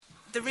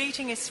The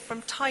reading is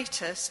from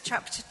Titus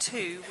chapter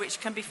 2, which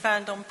can be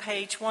found on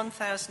page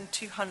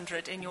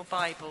 1200 in your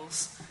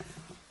Bibles.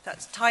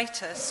 That's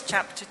Titus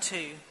chapter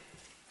 2.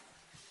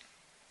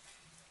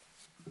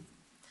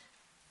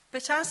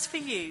 But as for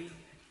you,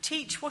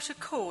 teach what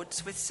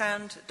accords with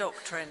sound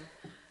doctrine.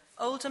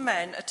 Older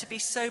men are to be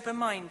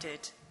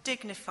sober-minded,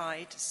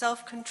 dignified,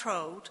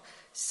 self-controlled,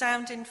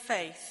 sound in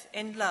faith,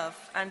 in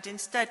love, and in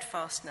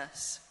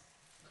steadfastness.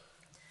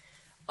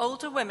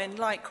 Older women,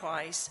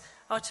 likewise,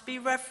 are to be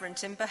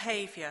reverent in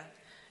behaviour,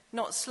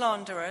 not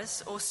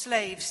slanderers or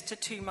slaves to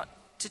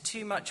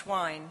too much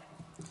wine.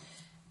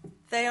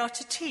 They are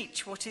to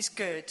teach what is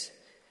good,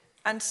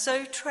 and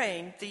so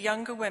train the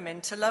younger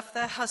women to love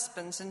their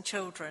husbands and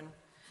children,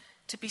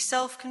 to be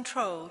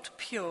self-controlled,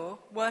 pure,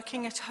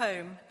 working at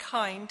home,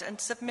 kind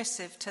and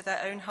submissive to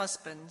their own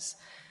husbands,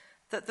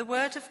 that the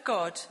word of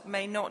God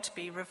may not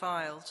be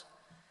reviled.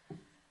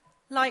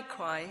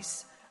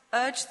 Likewise,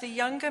 urge the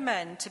younger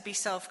men to be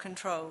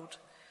self-controlled.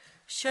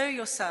 Show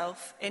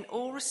yourself in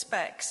all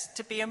respects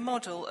to be a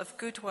model of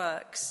good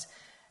works,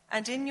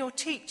 and in your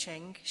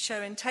teaching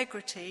show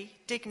integrity,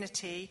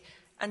 dignity,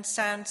 and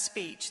sound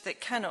speech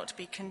that cannot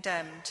be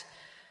condemned,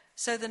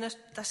 so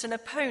that an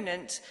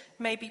opponent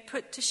may be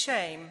put to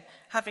shame,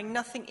 having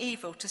nothing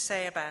evil to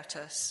say about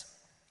us.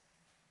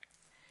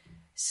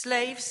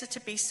 Slaves are to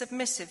be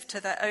submissive to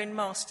their own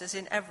masters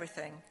in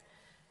everything.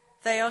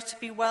 They are to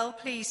be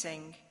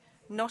well-pleasing,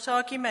 not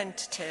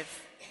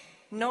argumentative,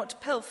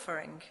 not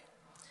pilfering,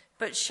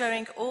 but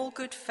showing all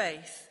good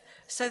faith,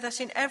 so that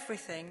in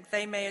everything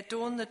they may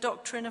adorn the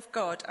doctrine of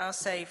God our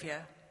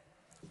Saviour.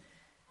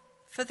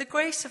 For the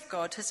grace of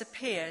God has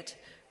appeared,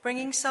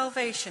 bringing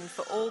salvation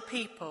for all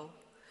people,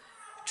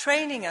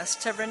 training us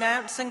to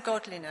renounce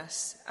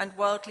ungodliness and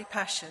worldly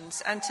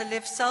passions, and to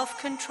live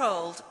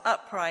self-controlled,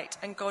 upright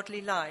and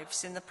godly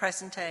lives in the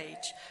present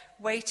age,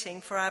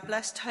 waiting for our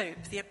blessed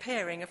hope, the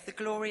appearing of the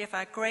glory of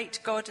our great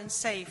God and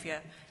Saviour,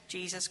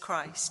 Jesus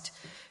Christ,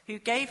 who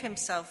gave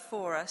himself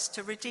for us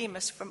to redeem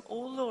us from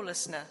all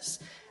lawlessness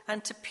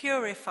and to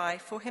purify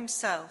for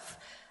himself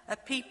a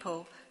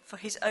people for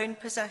his own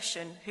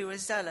possession who are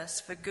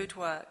zealous for good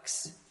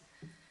works.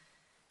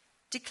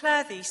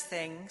 Declare these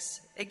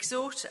things,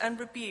 exhort and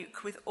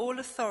rebuke with all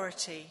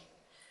authority.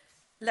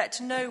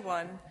 Let no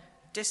one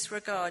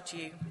disregard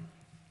you.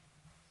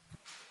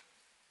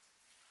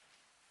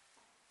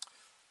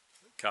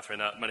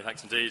 Catherine, many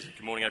thanks indeed.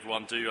 Good morning,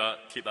 everyone. Do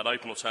keep that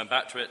open or turn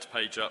back to it,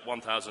 page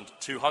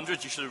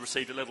 1200. You should have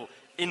received a little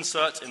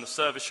insert in the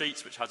service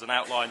sheets, which has an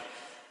outline,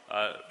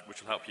 which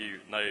will help you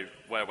know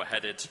where we're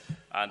headed.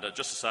 And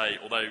just to say,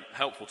 although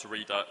helpful to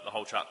read the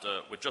whole chapter,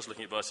 we're just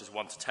looking at verses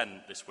 1 to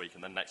 10 this week,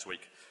 and then next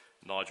week,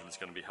 Nigel is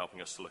going to be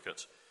helping us to look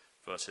at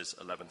verses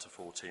 11 to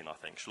 14, I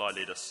think. Shall I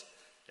lead us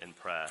in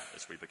prayer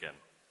as we begin?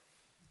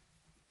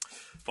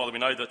 Father, we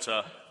know that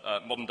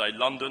modern-day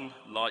London,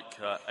 like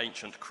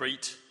ancient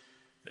Crete,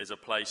 is a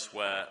place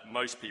where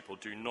most people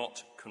do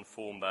not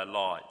conform their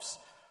lives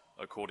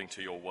according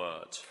to your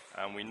word.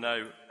 And we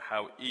know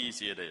how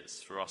easy it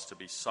is for us to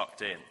be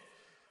sucked in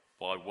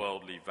by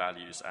worldly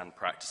values and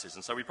practices.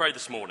 And so we pray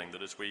this morning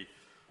that as we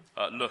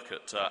look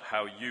at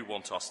how you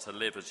want us to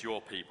live as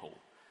your people,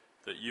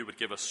 that you would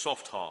give us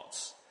soft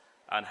hearts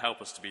and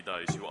help us to be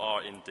those who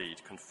are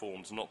indeed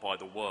conformed not by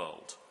the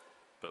world,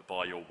 but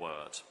by your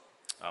word.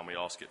 And we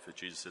ask it for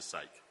Jesus'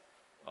 sake.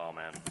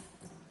 Amen.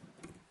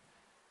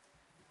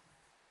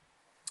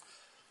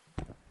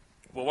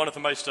 Well, one of the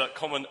most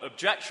common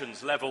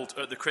objections levelled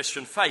at the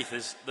Christian faith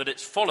is that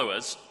its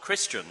followers,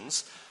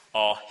 Christians,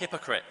 are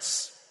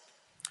hypocrites.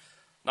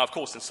 Now, of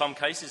course, in some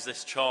cases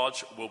this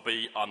charge will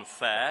be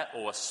unfair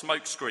or a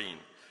smokescreen.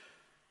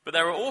 But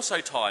there are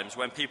also times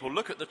when people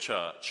look at the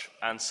church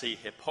and see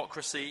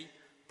hypocrisy,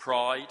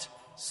 pride,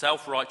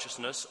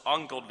 self-righteousness,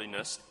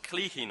 ungodliness,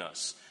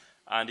 cliqueiness,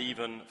 and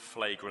even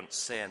flagrant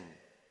sin.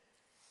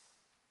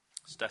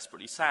 It's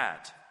desperately sad.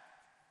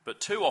 But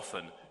too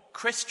often,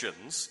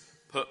 Christians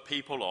put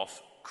people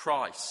off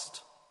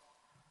Christ.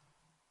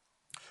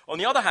 On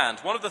the other hand,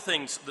 one of the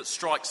things that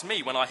strikes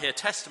me when I hear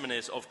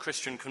testimonies of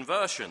Christian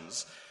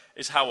conversions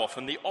is how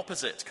often the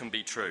opposite can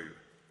be true.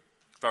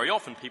 Very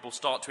often people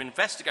start to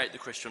investigate the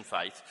Christian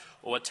faith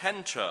or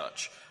attend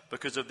church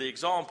because of the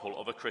example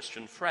of a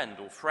Christian friend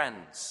or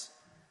friends.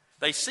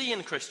 They see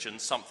in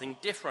Christians something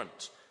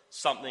different,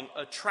 something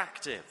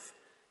attractive,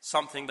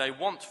 something they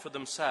want for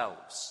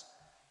themselves,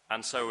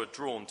 and so are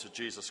drawn to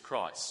Jesus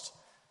Christ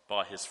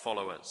by his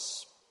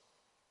followers.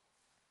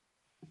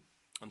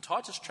 And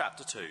Titus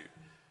chapter 2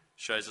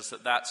 shows us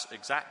that that's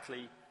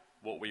exactly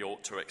what we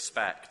ought to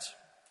expect.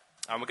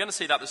 And we're going to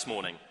see that this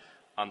morning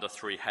under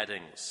 3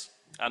 headings.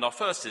 And our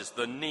first is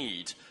the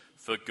need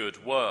for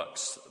good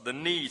works. The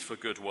need for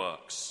good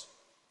works.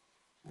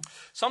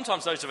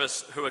 Sometimes those of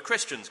us who are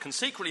Christians can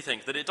secretly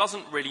think that it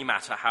doesn't really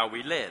matter how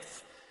we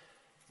live,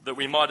 that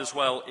we might as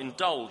well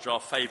indulge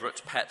our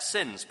favourite pet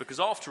sins, because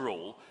after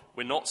all,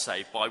 we're not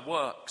saved by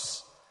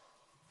works.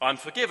 I'm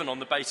forgiven on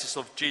the basis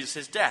of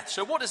Jesus' death,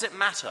 so what does it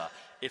matter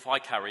if I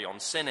carry on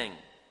sinning?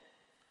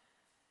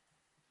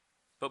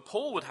 But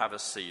Paul would have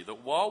us see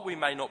that while we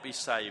may not be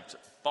saved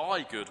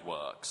by good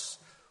works,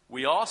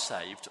 we are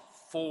saved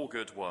for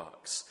good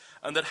works,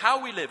 and that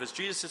how we live as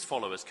Jesus'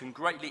 followers can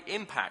greatly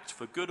impact,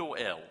 for good or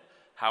ill,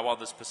 how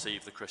others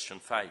perceive the Christian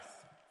faith.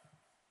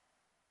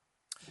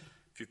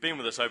 If you've been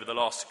with us over the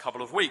last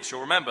couple of weeks,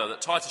 you'll remember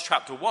that Titus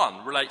chapter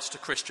 1 relates to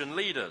Christian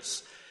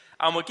leaders,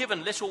 and we're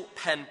given little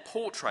pen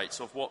portraits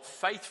of what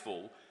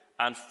faithful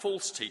and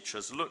false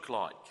teachers look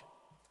like.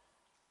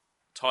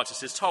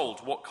 Titus is told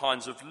what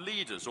kinds of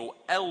leaders or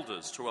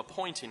elders to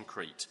appoint in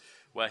Crete,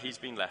 where he's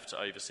been left to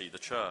oversee the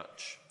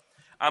church.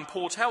 And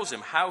Paul tells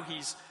him how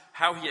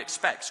he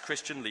expects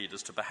Christian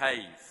leaders to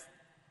behave.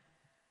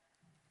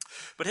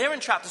 But here in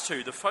chapter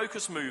 2, the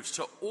focus moves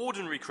to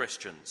ordinary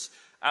Christians,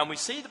 and we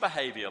see the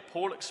behaviour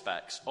Paul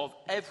expects of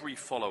every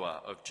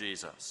follower of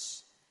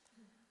Jesus.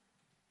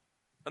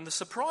 And the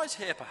surprise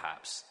here,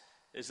 perhaps,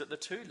 is that the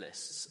two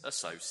lists are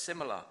so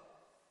similar.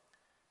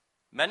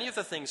 Many of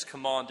the things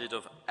commanded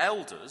of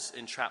elders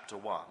in chapter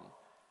 1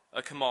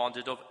 are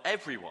commanded of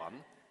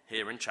everyone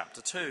here in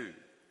chapter 2.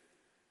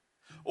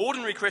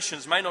 Ordinary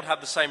Christians may not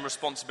have the same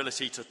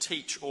responsibility to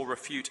teach or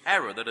refute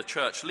error that a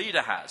church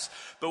leader has,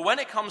 but when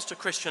it comes to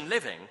Christian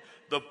living,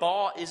 the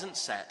bar isn't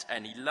set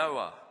any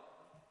lower.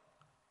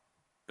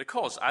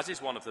 Because, as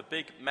is one of the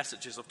big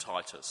messages of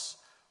Titus,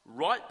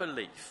 right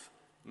belief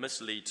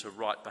must lead to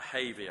right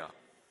behaviour.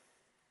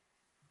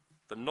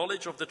 The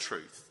knowledge of the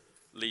truth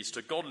leads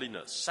to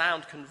godliness,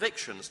 sound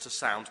convictions to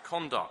sound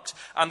conduct,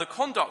 and the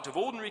conduct of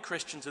ordinary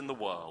Christians in the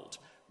world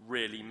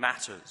really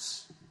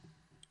matters.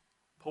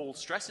 Paul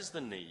stresses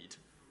the need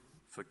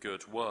for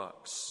good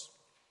works.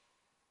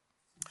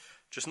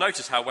 Just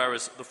notice how,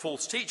 whereas the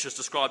false teachers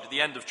described at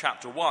the end of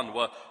chapter 1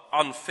 were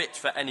unfit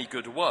for any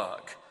good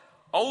work,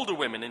 older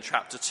women in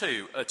chapter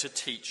 2 are to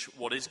teach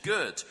what is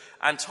good,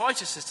 and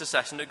Titus is to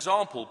set an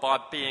example by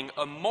being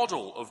a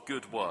model of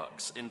good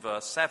works in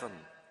verse 7.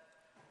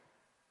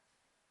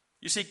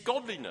 You see,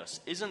 godliness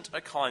isn't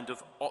a kind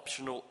of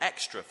optional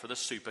extra for the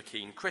super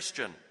keen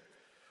Christian,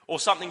 or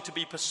something to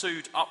be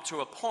pursued up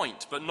to a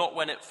point, but not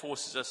when it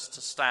forces us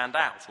to stand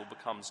out or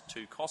becomes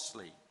too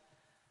costly.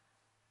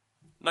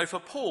 No, for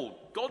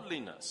Paul,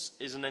 godliness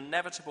is an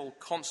inevitable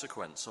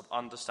consequence of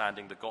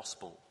understanding the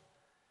gospel.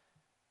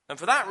 And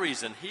for that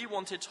reason, he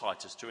wanted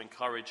Titus to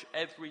encourage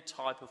every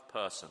type of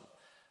person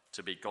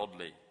to be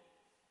godly.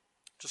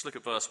 Just look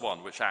at verse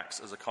 1, which acts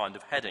as a kind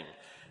of heading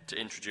to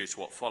introduce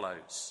what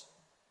follows.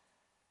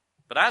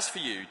 But as for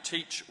you,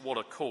 teach what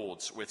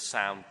accords with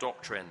sound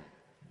doctrine.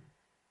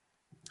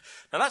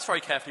 Now that's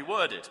very carefully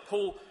worded.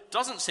 Paul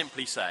doesn't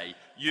simply say,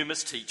 you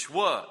must teach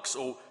works,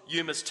 or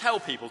you must tell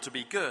people to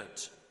be good.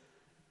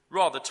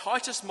 Rather,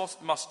 Titus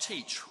must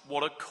teach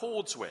what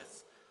accords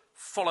with,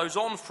 follows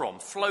on from,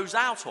 flows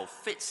out of,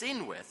 fits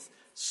in with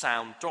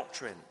sound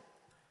doctrine.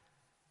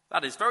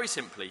 That is, very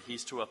simply,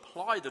 he's to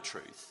apply the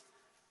truth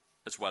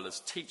as well as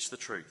teach the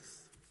truth.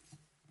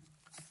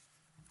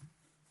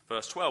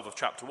 Verse 12 of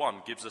chapter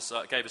 1 gave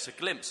us a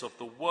glimpse of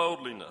the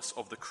worldliness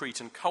of the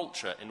Cretan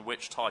culture in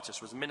which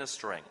Titus was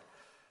ministering,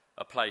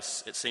 a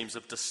place, it seems,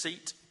 of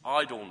deceit,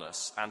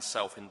 idleness, and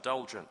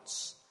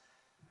self-indulgence.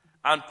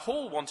 And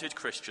Paul wanted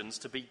Christians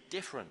to be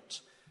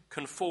different,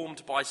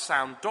 conformed by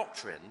sound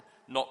doctrine,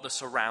 not the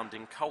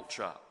surrounding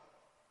culture.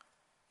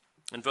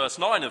 In verse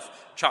 9 of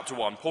chapter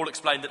 1, Paul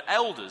explained that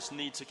elders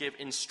need to give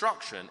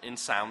instruction in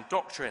sound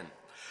doctrine.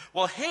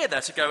 Well, here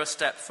they're to go a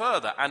step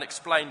further and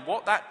explain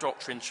what that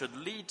doctrine should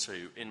lead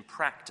to in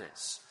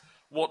practice,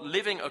 what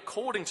living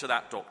according to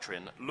that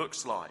doctrine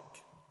looks like.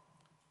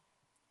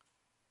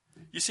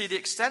 You see, the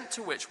extent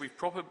to which we've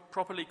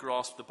properly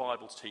grasped the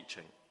Bible's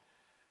teaching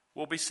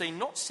will be seen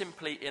not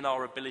simply in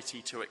our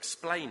ability to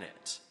explain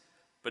it,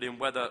 but in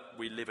whether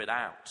we live it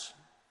out,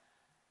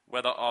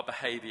 whether our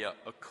behaviour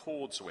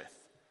accords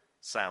with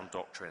sound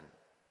doctrine.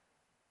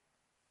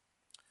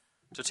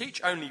 To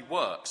teach only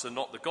works and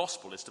not the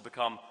gospel is to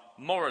become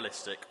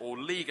moralistic or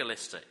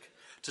legalistic,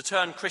 to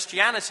turn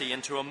Christianity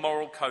into a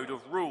moral code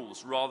of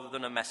rules rather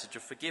than a message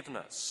of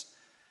forgiveness.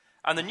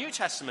 And the New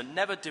Testament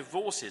never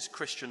divorces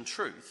Christian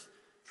truth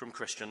from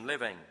Christian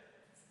living.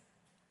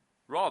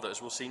 Rather,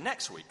 as we'll see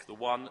next week, the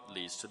one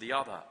leads to the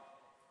other.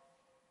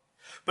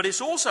 But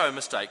it's also a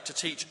mistake to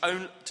teach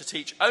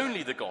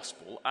only the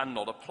gospel and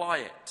not apply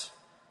it.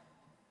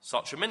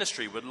 Such a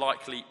ministry would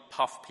likely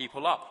puff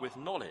people up with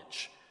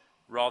knowledge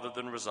rather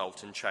than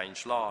result in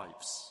changed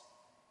lives.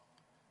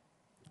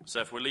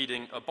 So if we're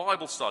leading a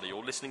Bible study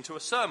or listening to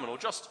a sermon or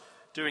just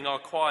doing our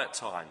quiet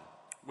time,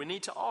 we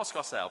need to ask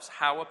ourselves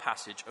how a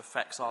passage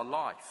affects our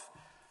life,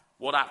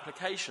 what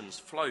applications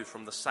flow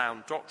from the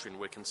sound doctrine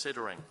we're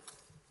considering.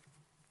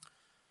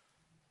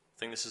 I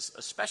think this is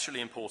especially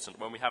important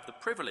when we have the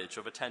privilege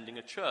of attending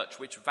a church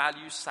which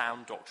values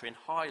sound doctrine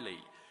highly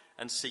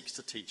and seeks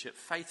to teach it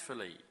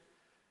faithfully.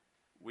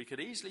 We could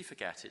easily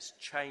forget it's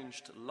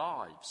changed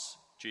lives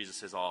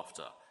Jesus is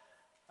after,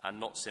 and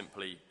not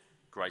simply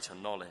greater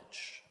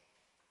knowledge.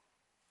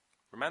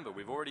 Remember,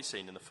 we've already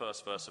seen in the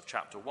first verse of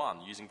chapter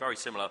 1, using very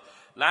similar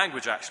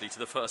language actually to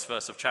the first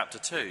verse of chapter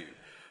 2,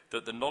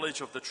 that the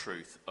knowledge of the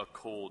truth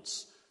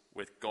accords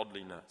with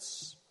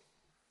godliness.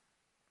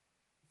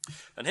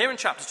 And here in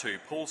chapter 2,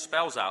 Paul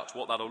spells out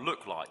what that'll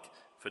look like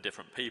for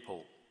different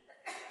people.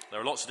 There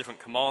are lots of different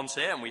commands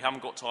here, and we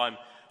haven't got time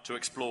to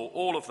explore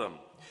all of them.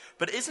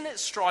 But isn't it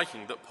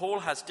striking that Paul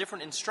has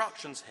different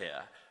instructions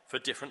here for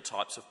different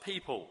types of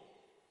people?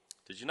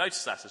 Did you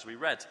notice that as we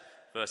read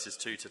verses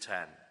 2 to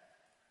 10?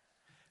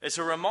 It's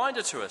a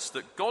reminder to us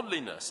that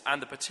godliness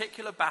and the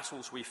particular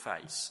battles we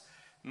face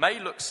may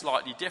look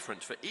slightly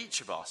different for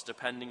each of us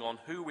depending on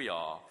who we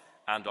are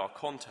and our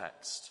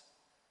context.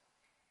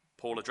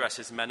 Paul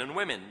addresses men and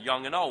women,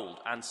 young and old,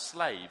 and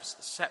slaves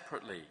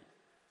separately.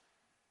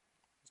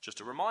 It's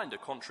just a reminder,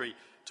 contrary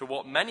to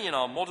what many in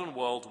our modern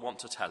world want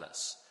to tell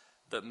us,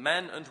 that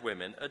men and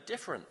women are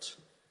different,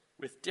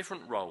 with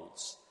different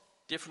roles,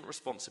 different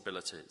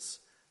responsibilities,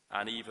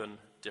 and even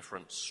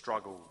different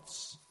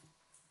struggles.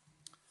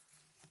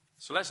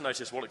 So let's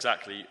notice what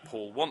exactly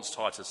Paul wants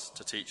Titus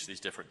to teach these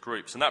different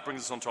groups. And that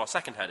brings us on to our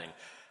second heading,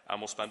 and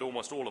we'll spend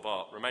almost all of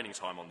our remaining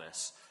time on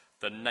this,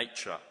 the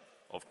nature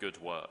of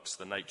good works,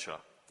 the nature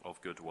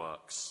of good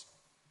works.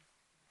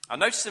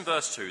 And notice in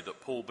verse 2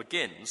 that Paul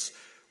begins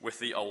with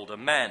the older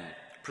men,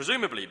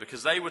 presumably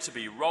because they were to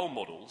be role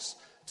models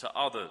to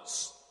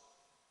others.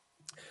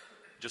 You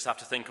just have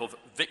to think of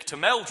Victor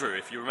Meldrew,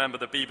 if you remember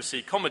the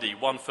BBC comedy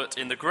One Foot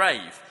in the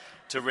Grave,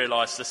 to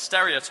realise the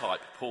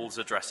stereotype Paul's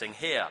addressing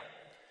here.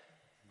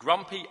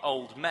 Grumpy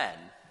old men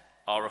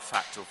are a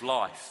fact of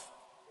life.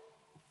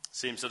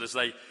 Seems that as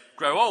they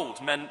grow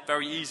old, men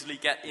very easily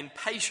get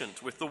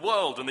impatient with the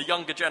world and the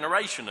younger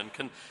generation and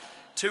can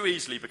too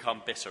easily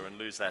become bitter and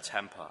lose their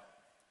temper.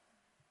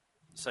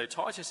 So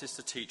Titus is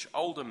to teach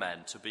older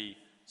men to be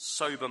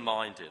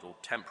sober-minded, or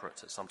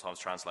temperate, it's sometimes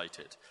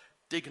translated,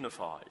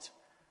 dignified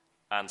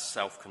and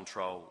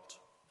self-controlled.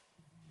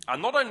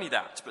 And not only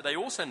that, but they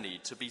also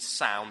need to be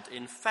sound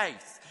in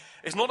faith.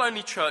 It's not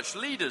only church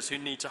leaders who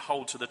need to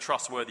hold to the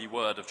trustworthy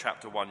word of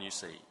chapter 1, you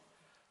see.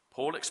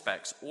 Paul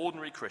expects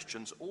ordinary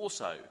Christians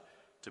also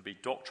to be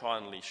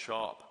doctrinally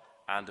sharp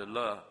and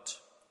alert.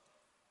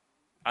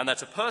 And they're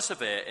to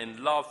persevere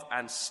in love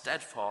and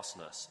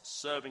steadfastness,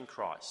 serving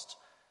Christ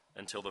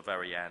until the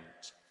very end.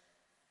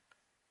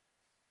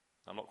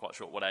 I'm not quite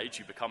sure at what age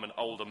you become an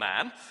older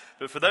man,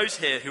 but for those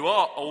here who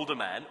are older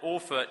men, or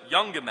for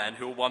younger men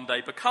who will one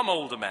day become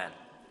older men,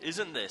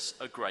 isn't this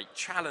a great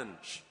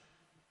challenge?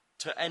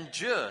 To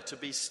endure, to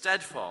be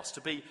steadfast,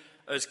 to be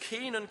as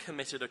keen and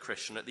committed a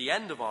Christian at the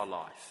end of our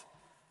life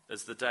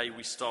as the day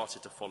we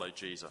started to follow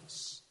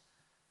Jesus.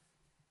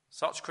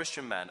 Such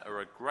Christian men are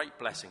a great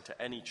blessing to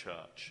any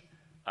church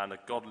and a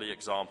godly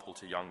example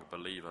to young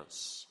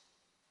believers.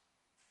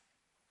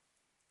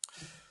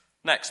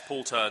 Next,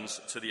 Paul turns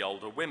to the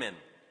older women.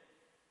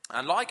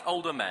 And like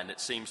older men, it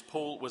seems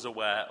Paul was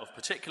aware of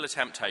particular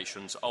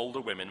temptations older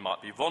women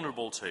might be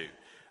vulnerable to,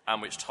 and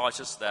which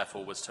Titus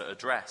therefore was to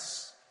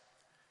address.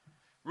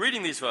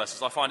 Reading these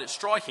verses, I find it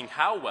striking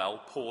how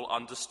well Paul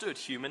understood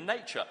human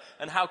nature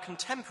and how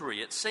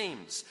contemporary it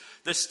seems.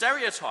 The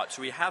stereotypes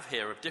we have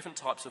here of different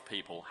types of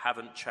people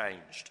haven't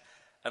changed,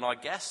 and I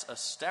guess are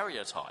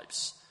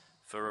stereotypes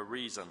for a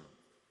reason.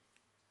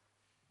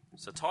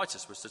 So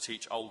Titus was to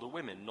teach older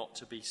women not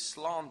to be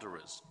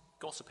slanderers,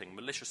 gossiping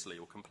maliciously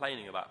or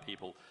complaining about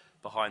people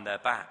behind their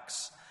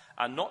backs,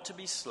 and not to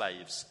be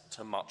slaves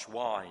to much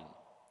wine.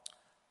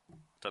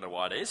 Don't know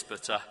why it is,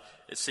 but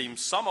it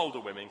seems some older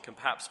women can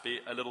perhaps be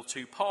a little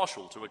too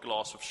partial to a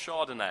glass of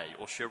Chardonnay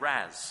or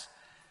Shiraz.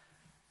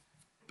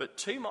 But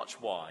too much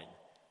wine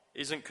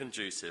isn't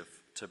conducive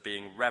to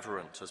being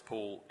reverent, as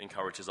Paul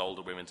encourages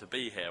older women to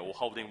be here, or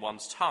holding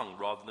one's tongue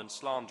rather than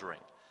slandering,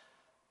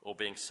 or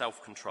being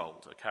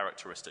self-controlled, a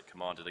characteristic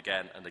commanded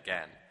again and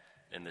again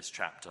in this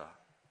chapter.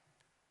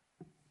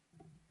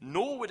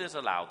 Nor would it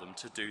allow them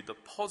to do the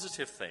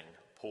positive thing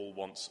Paul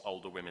wants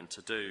older women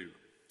to do.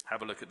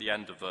 Have a look at the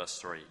end of verse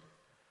 3.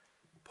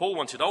 Paul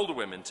wanted older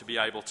women to be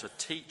able to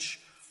teach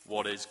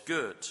what is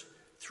good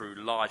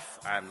through life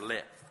and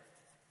lip.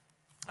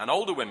 And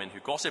older women who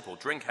gossip or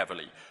drink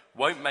heavily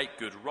won't make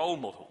good role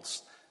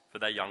models for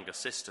their younger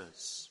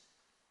sisters.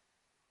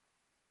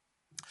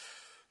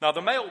 Now,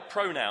 the male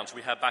pronouns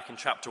we had back in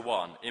chapter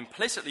 1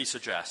 implicitly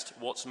suggest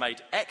what's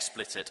made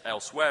explicit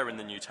elsewhere in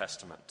the New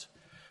Testament,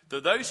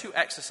 that those who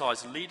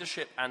exercise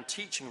leadership and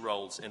teaching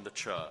roles in the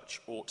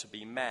church ought to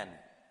be men.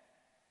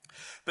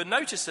 But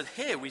notice that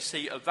here we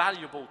see a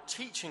valuable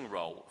teaching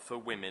role for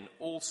women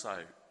also.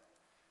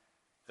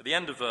 At the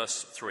end of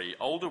verse 3,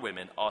 older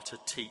women are to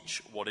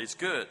teach what is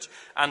good,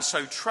 and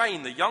so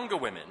train the young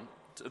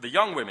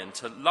women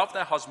to love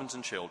their husbands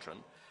and children,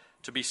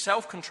 to be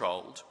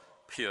self-controlled,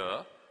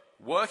 pure,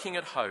 working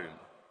at home,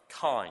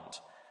 kind,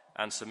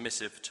 and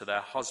submissive to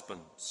their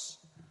husbands.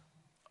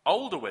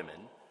 Older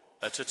women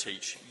are to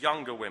teach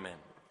younger women.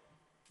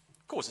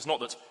 Of course, it's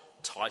not that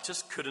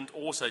Titus couldn't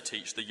also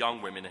teach the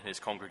young women in his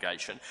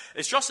congregation.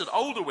 It's just that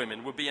older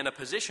women would be in a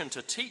position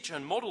to teach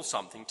and model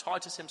something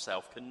Titus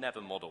himself can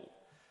never model.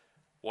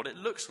 What it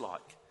looks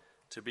like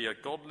to be a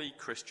godly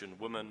Christian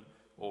woman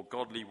or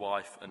godly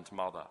wife and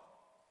mother.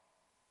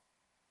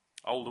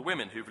 Older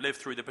women who've lived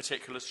through the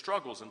particular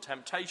struggles and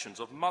temptations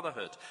of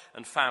motherhood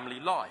and family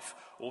life,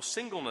 or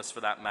singleness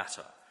for that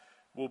matter,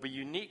 will be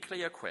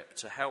uniquely equipped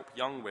to help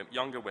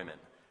younger women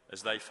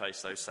as they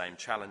face those same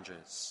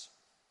challenges.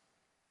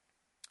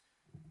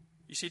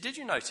 You see, did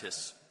you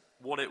notice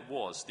what it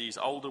was these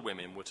older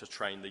women were to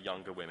train the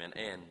younger women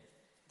in?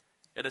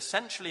 It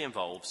essentially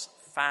involves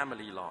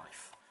family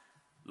life,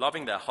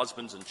 loving their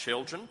husbands and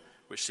children,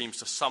 which seems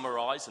to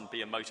summarize and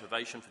be a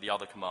motivation for the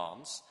other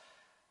commands,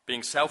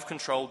 being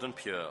self-controlled and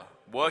pure,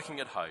 working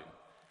at home,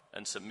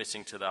 and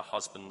submitting to their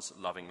husband's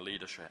loving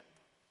leadership.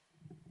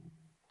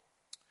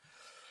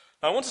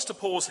 Now, I want us to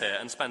pause here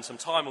and spend some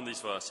time on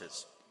these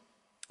verses.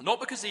 Not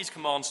because these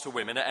commands to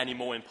women are any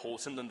more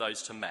important than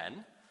those to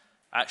men.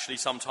 Actually,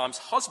 sometimes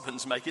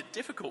husbands make it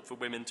difficult for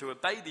women to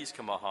obey these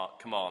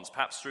commands,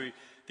 perhaps through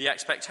the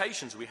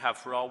expectations we have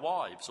for our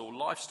wives or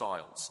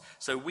lifestyles.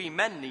 So we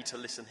men need to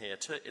listen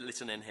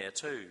in here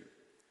too.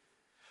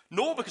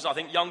 Nor because I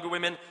think younger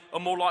women are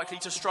more likely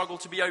to struggle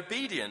to be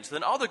obedient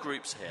than other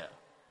groups here.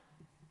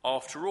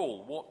 After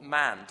all, what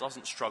man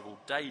doesn't struggle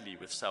daily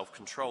with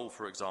self-control,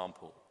 for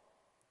example?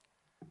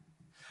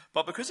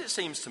 But because it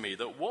seems to me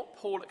that what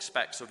Paul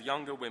expects of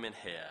younger women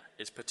here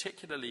is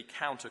particularly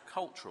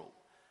countercultural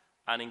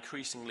and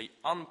increasingly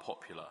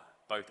unpopular,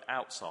 both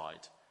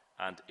outside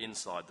and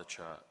inside the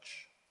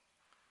church.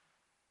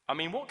 I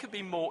mean, what could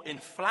be more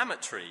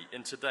inflammatory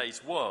in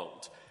today's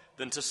world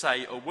than to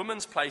say a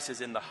woman's place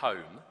is in the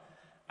home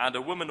and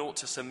a woman ought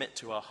to submit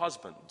to her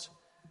husband,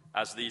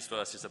 as these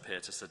verses appear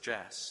to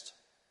suggest?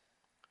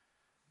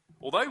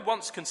 Although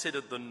once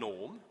considered the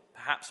norm,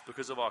 perhaps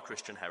because of our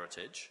Christian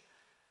heritage,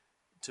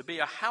 to be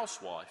a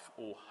housewife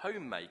or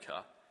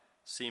homemaker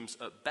seems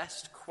at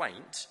best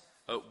quaint,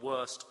 at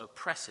worst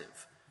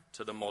oppressive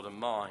to the modern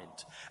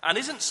mind, and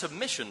isn't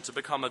submission to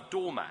become a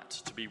doormat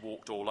to be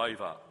walked all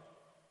over.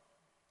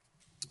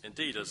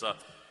 Indeed, as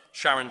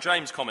Sharon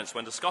James comments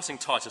when discussing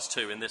Titus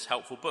 2 in this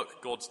helpful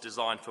book, God's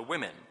Design for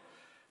Women,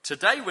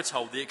 today we're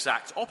told the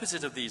exact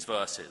opposite of these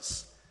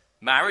verses.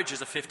 Marriage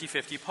is a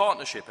 50-50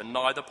 partnership and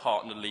neither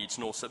partner leads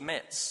nor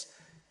submits.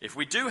 If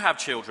we do have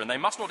children, they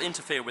must not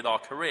interfere with our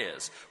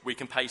careers. We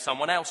can pay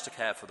someone else to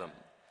care for them.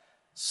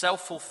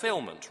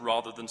 Self-fulfillment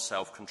rather than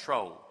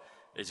self-control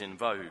is in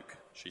vogue,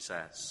 she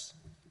says.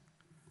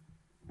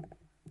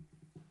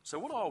 So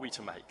what are we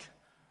to make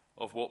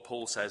of what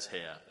Paul says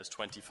here as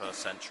 21st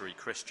century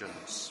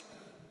Christians?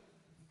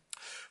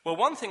 Well,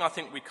 one thing I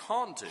think we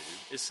can't do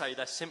is say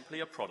they're simply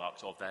a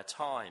product of their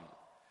time.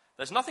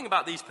 There's nothing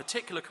about these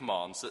particular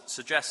commands that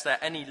suggests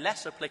they're any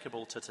less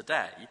applicable to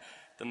today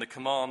than the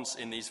commands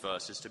in these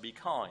verses to be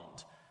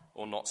kind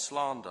or not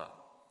slander.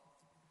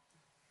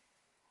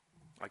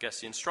 I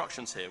guess the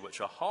instructions here, which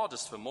are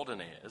hardest for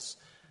modern ears,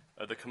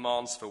 are the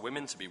commands for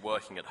women to be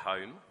working at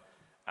home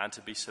and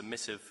to be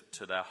submissive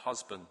to their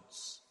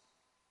husbands.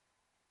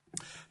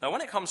 Now,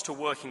 when it comes to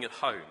working at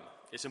home,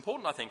 it's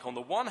important, I think, on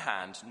the one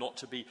hand, not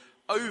to be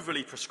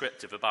overly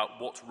prescriptive about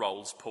what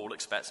roles Paul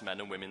expects men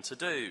and women to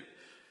do,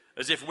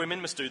 as if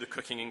women must do the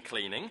cooking and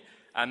cleaning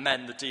and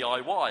men the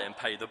DIY and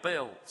pay the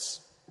bills.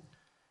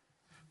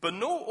 But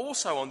nor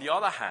also, on the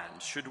other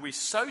hand, should we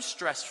so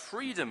stress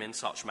freedom in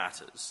such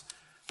matters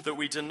that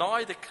we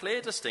deny the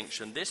clear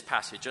distinction this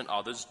passage and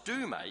others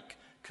do make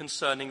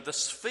concerning the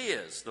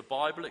spheres the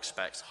Bible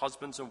expects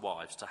husbands and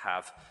wives to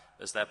have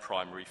as their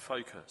primary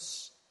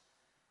focus.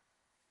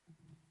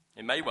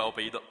 It may well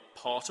be that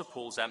part of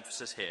Paul's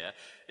emphasis here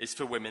is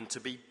for women to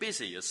be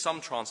busy, as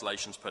some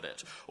translations put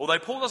it. Although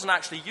Paul doesn't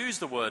actually use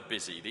the word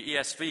busy, the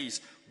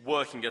ESV's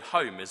working at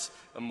home is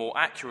a more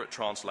accurate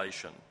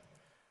translation,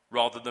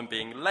 rather than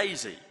being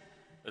lazy,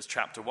 as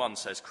chapter 1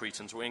 says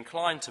Cretans were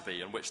inclined to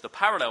be, and which the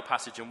parallel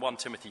passage in 1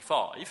 Timothy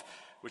 5,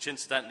 which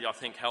incidentally I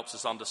think helps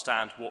us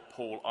understand what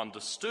Paul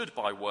understood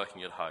by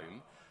working at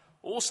home,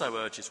 also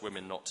urges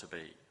women not to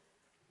be.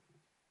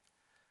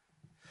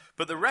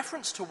 But the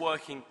reference to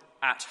working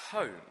at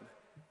home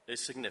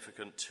is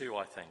significant too,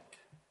 I think.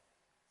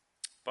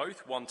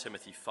 Both 1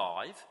 Timothy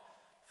 5,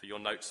 for your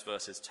notes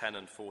verses 10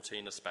 and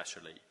 14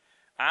 especially,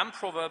 and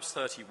Proverbs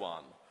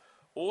 31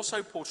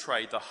 also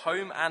portray the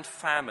home and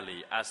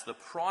family as the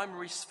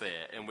primary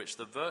sphere in which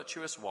the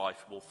virtuous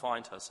wife will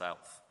find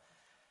herself,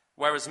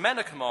 whereas men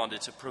are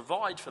commanded to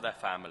provide for their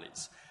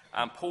families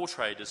and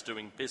portrayed as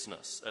doing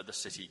business at the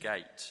city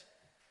gate.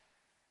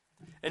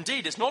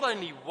 Indeed, it's not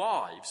only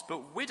wives,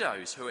 but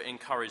widows who are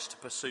encouraged to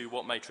pursue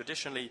what may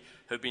traditionally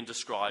have been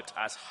described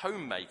as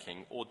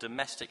homemaking or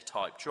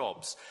domestic-type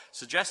jobs,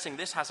 suggesting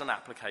this has an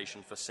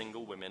application for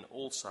single women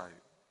also.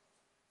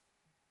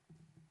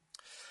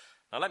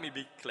 Now, let me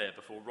be clear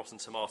before rotten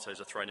tomatoes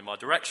are thrown in my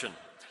direction,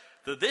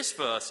 that this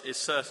verse is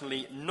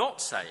certainly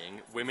not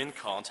saying women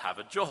can't have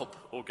a job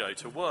or go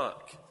to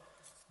work.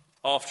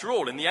 After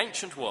all, in the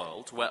ancient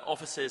world, where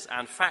offices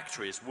and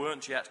factories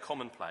weren't yet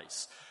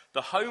commonplace,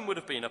 the home would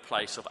have been a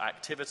place of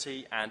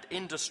activity and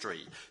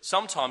industry,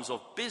 sometimes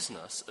of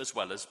business as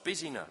well as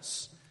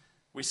busyness.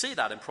 We see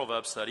that in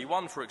Proverbs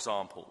 31, for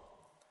example.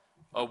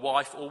 A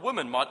wife or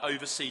woman might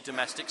oversee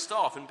domestic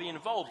staff and be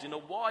involved in a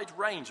wide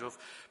range of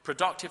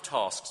productive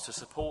tasks to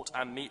support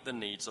and meet the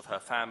needs of her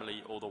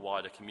family or the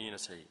wider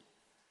community.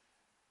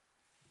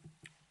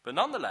 But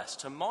nonetheless,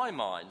 to my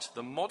mind,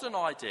 the modern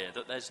idea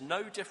that there's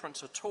no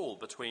difference at all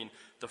between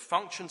the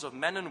functions of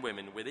men and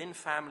women within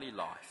family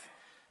life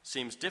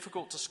seems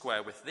difficult to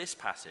square with this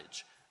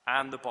passage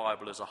and the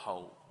Bible as a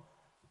whole,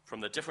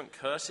 from the different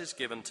curses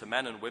given to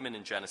men and women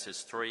in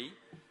Genesis 3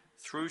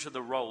 through to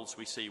the roles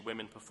we see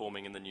women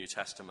performing in the New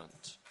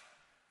Testament.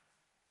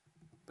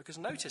 Because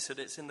notice that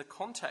it's in the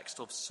context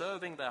of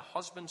serving their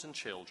husbands and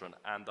children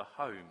and the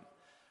home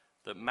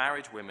that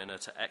married women are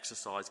to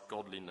exercise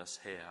godliness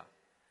here.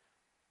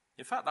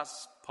 In fact,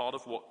 that's part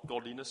of what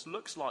godliness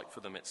looks like for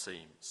them, it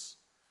seems.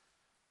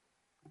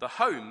 The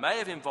home may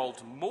have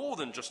involved more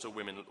than just a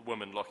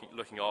woman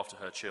looking after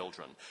her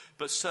children,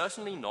 but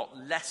certainly not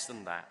less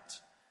than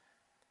that.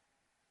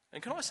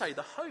 And can I say,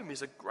 the home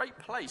is a great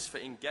place for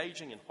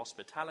engaging in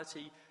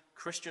hospitality,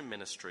 Christian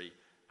ministry,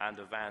 and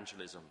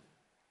evangelism.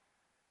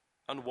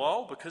 And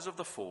while, because of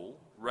the fall,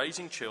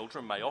 raising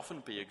children may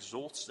often be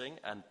exhausting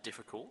and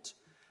difficult,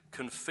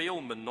 can feel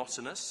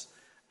monotonous,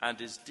 and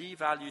is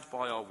devalued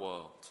by our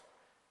world,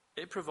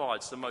 it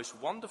provides the most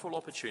wonderful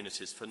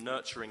opportunities for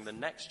nurturing the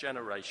next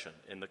generation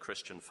in the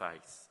Christian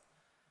faith.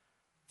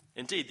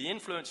 Indeed, the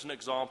influence and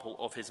example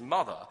of his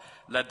mother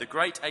led the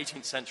great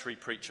 18th century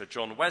preacher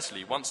John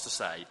Wesley once to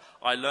say,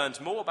 "I learned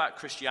more about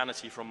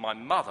Christianity from my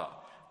mother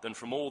than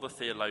from all the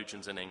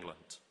theologians in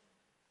England."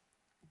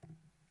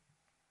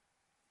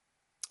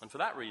 And for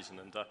that reason,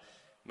 and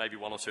maybe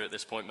one or two at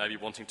this point maybe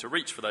wanting to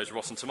reach for those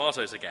rotten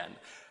tomatoes again,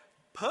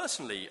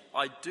 personally,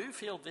 I do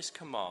feel this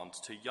command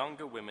to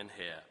younger women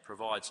here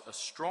provides a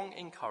strong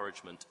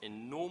encouragement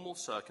in normal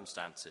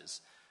circumstances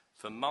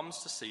for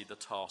mums to see the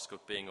task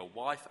of being a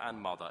wife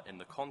and mother in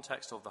the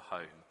context of the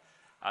home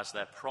as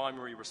their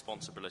primary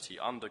responsibility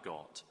under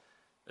God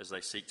as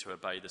they seek to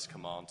obey this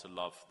command to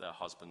love their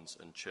husbands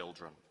and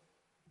children.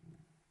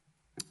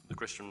 The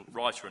Christian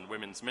writer and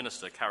women's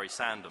minister Carrie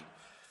Sandham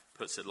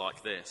puts it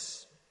like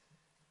this.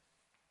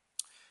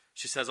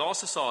 She says, "Our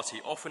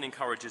society often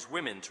encourages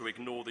women to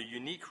ignore the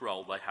unique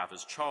role they have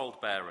as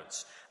child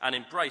bearers and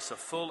embrace a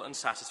full and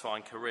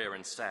satisfying career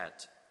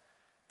instead.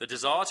 The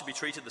desire to be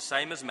treated the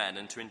same as men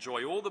and to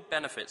enjoy all the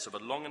benefits of a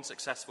long and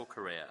successful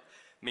career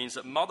means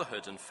that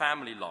motherhood and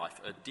family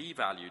life are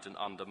devalued and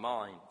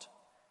undermined.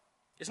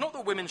 It's not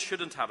that women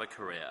shouldn't have a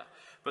career,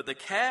 but the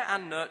care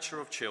and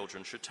nurture of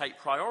children should take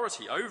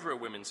priority over a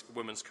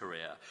woman's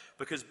career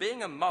because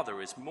being a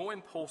mother is more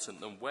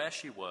important than where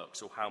she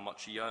works or how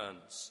much she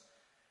earns.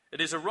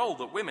 It is a role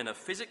that women are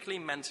physically,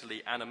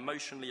 mentally, and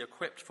emotionally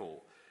equipped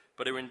for,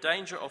 but are in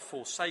danger of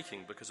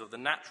forsaking because of the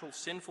natural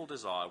sinful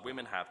desire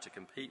women have to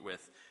compete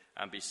with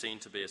and be seen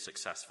to be as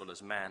successful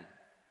as men.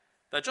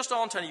 There just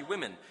aren't any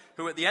women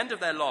who at the end of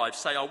their lives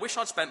say, 'I wish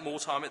I'd spent more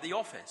time at the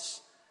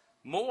office.'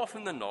 More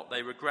often than not,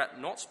 they regret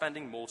not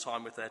spending more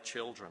time with their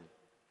children.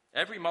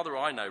 Every mother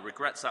I know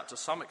regrets that to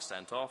some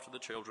extent after the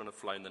children have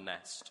flown the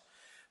nest.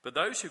 But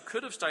those who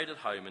could have stayed at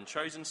home and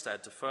chose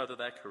instead to further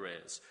their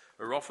careers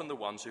are often the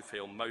ones who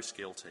feel most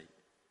guilty.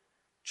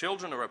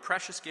 Children are a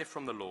precious gift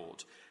from the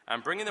Lord,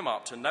 and bringing them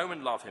up to know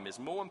and love him is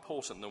more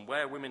important than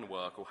where women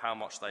work or how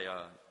much they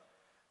earn.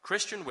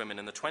 Christian women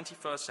in the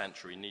 21st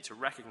century need to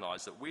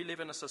recognize that we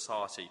live in a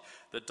society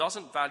that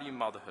doesn't value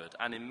motherhood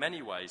and in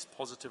many ways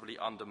positively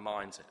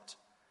undermines it.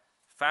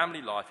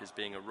 Family life is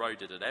being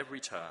eroded at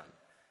every turn,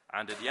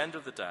 and at the end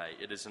of the day,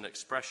 it is an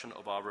expression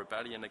of our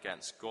rebellion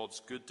against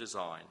God's good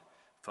design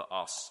for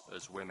us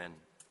as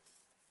women."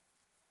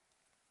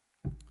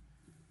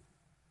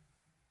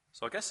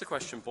 So I guess the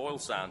question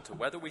boils down to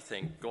whether we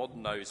think God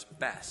knows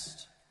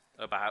best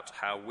about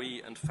how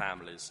we and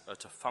families are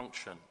to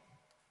function.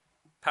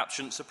 Perhaps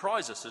shouldn't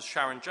surprise us, as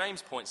Sharon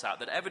James points out,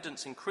 that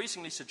evidence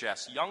increasingly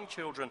suggests young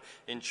children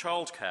in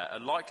childcare are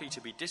likely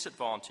to be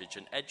disadvantaged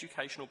in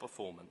educational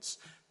performance,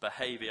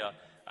 behaviour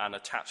and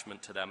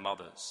attachment to their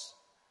mothers.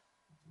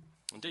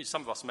 Indeed,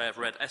 some of us may have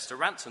read Esther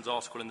Ranson's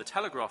article in The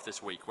Telegraph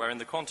this week, where in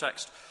the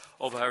context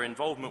of her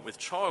involvement with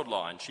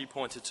Childline, she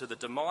pointed to the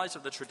demise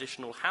of the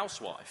traditional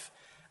housewife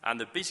and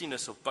the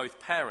busyness of both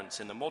parents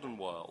in the modern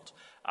world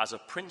as a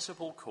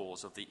principal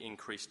cause of the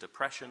increased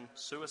depression,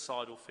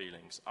 suicidal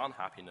feelings,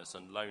 unhappiness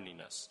and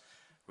loneliness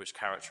which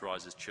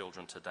characterises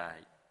children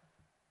today.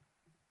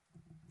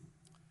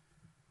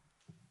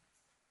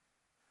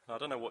 Now, I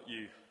don't know what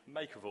you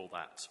make of all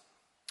that.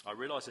 I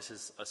realise this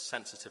is a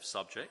sensitive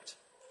subject,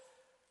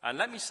 and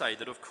let me say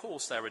that of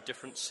course there are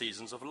different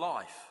seasons of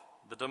life.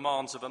 The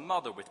demands of a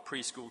mother with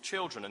preschool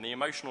children and the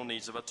emotional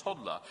needs of a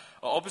toddler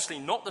are obviously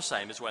not the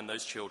same as when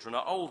those children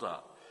are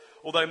older.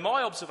 Although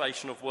my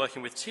observation of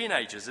working with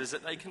teenagers is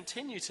that they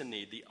continue to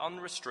need the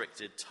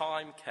unrestricted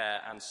time,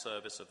 care and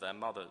service of their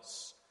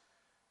mothers.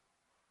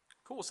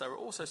 Of course, there are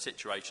also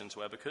situations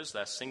where because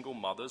they're single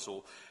mothers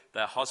or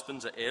their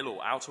husbands are ill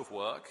or out of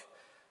work,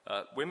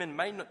 women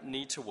may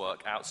need to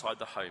work outside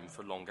the home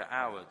for longer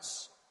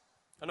hours.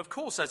 And of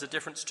course, there's a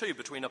difference too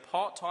between a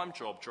part-time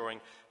job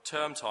during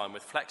term time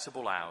with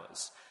flexible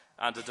hours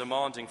and a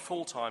demanding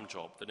full-time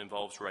job that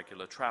involves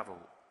regular travel.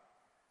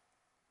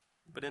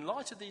 But in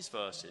light of these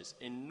verses,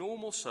 in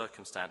normal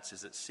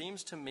circumstances, it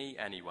seems to me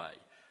anyway,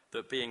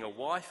 that being a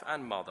wife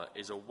and mother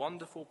is a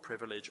wonderful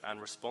privilege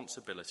and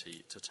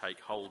responsibility to take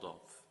hold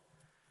of.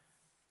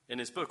 In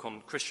his book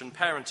on Christian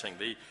parenting,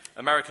 the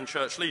American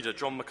church leader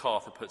John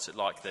MacArthur puts it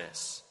like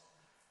this: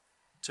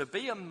 "To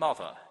be a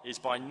mother is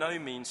by no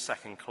means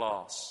second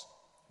class.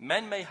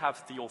 Men may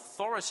have the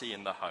authority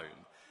in the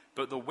home,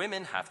 but the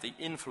women have the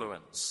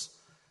influence.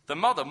 The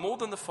mother, more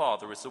than the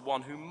father, is the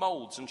one who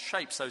moulds and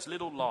shapes those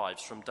little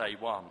lives from day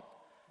one.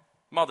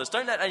 Mothers,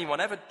 don't let anyone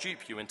ever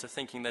dupe you into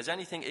thinking there's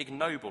anything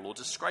ignoble or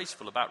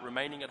disgraceful about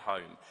remaining at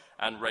home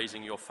and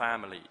raising your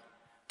family.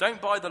 Don't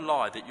buy the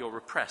lie that you're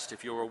repressed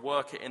if you're a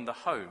worker in the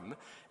home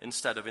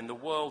instead of in the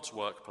world's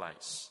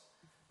workplace.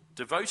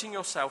 Devoting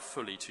yourself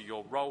fully to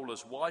your role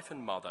as wife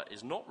and mother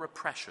is not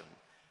repression,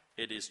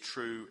 it is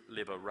true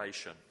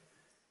liberation,"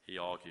 he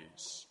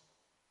argues.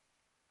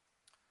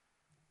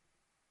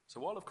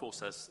 So while, of course,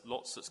 there's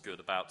lots that's good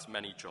about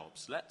many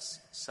jobs, let's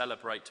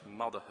celebrate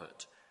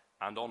motherhood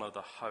and honour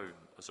the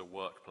home as a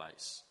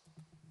workplace.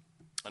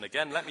 And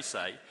again, let me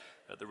say,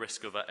 at the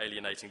risk of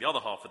alienating the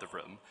other half of the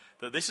room,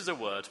 that this is a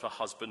word for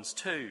husbands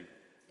too.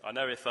 I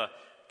know if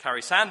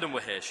Carrie Sandon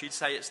were here, she'd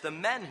say it's the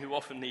men who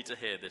often need to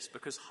hear this,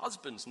 because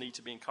husbands need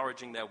to be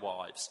encouraging their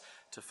wives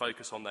to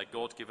focus on their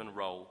God-given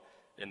role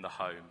in the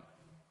home.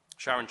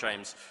 Sharon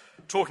James,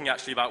 talking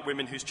actually about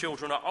women whose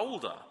children are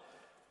older,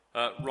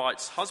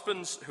 writes,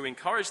 "Husbands who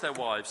encourage their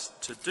wives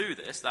to do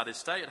this, that is,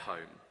 stay at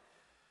home,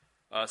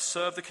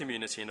 serve the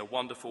community in a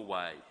wonderful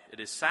way. It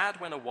is sad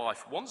when a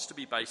wife wants to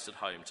be based at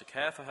home to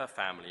care for her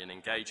family and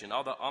engage in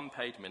other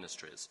unpaid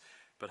ministries,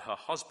 but her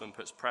husband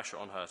puts pressure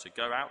on her to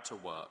go out to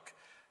work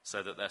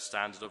so that their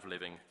standard of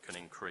living can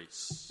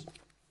increase."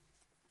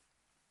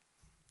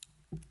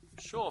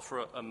 Sure, for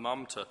a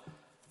mum to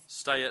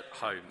stay at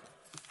home,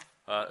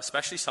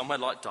 especially somewhere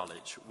like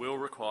Dulwich, will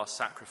require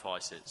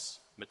sacrifices.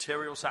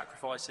 Material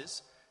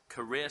sacrifices,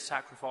 career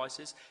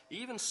sacrifices,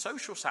 even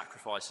social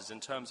sacrifices in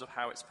terms of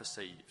how it's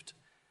perceived.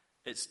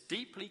 It's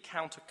deeply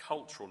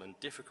countercultural and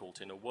difficult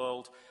in a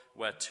world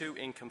where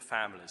two-income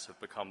families have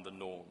become the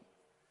norm.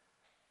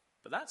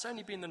 But that's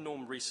only been the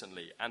norm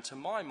recently, and to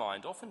my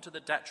mind, often to the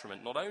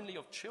detriment not only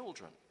of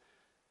children,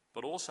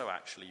 but also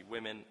actually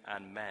women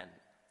and men.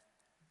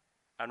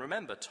 And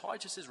remember,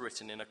 Titus is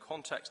written in a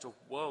context of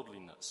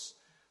worldliness,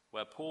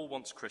 where Paul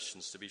wants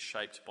Christians to be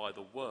shaped by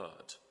the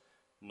word,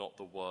 not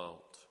the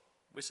world.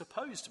 We're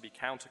supposed to be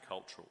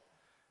countercultural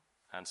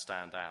and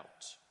stand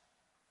out.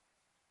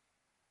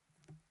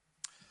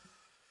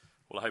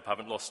 Well, I hope I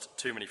haven't lost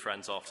too many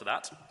friends after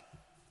that.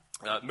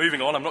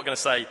 Moving on, I'm not going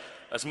to say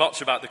as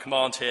much about the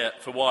command here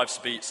for wives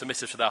to be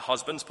submissive to their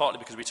husbands, partly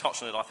because we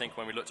touched on it, I think,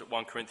 when we looked at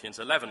 1 Corinthians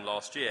 11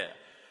 last year,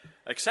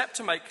 except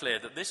to make clear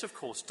that this, of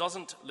course,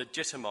 doesn't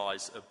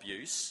legitimise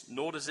abuse,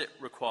 nor does it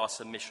require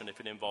submission if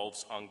it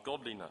involves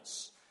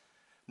ungodliness.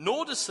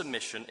 Nor does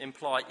submission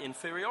imply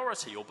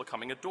inferiority or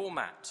becoming a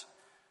doormat.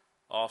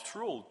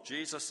 After all,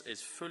 Jesus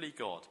is fully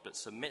God, but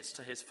submits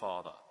to his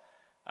Father.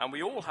 And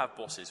we all have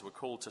bosses we're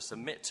called to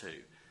submit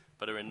to,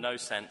 but are in no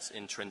sense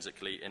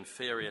intrinsically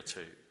inferior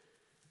to.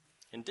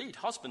 Indeed,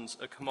 husbands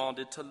are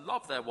commanded to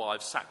love their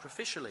wives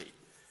sacrificially.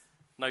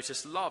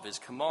 Notice love is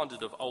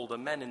commanded of older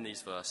men in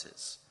these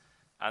verses,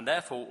 and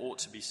therefore ought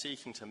to be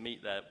seeking to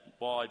meet their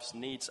wives'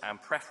 needs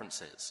and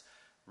preferences,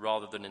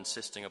 rather than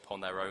insisting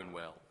upon their own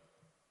will.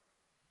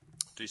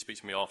 Do speak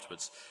to me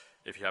afterwards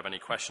if you have any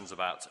questions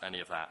about any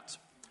of that.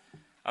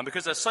 And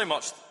because there's so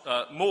much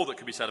more that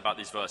could be said about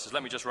these verses,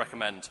 let me just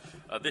recommend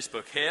this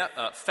book here,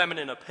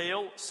 Feminine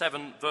Appeal,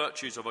 7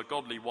 Virtues of a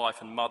Godly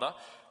Wife and Mother,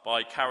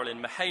 by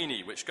Carolyn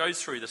Mahaney, which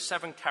goes through the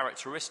 7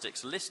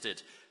 characteristics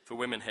listed for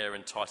women here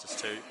in Titus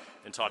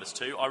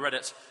 2. I read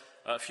it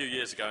a few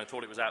years ago and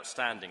thought it was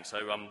outstanding, so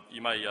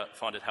you may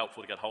find it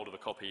helpful to get hold of a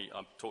copy.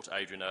 I talked to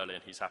Adrian earlier,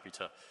 and he's happy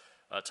to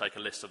take a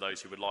list of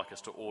those who would like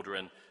us to order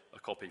in a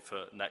copy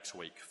for next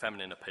week.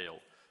 Feminine Appeal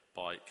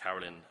by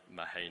Carolyn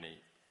Mahaney.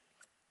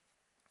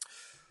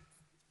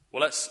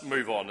 Well, let's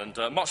move on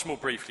and much more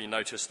briefly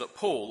notice that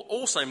Paul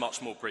also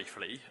much more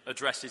briefly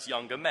addresses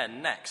younger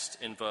men next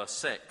in verse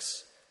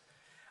 6.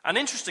 And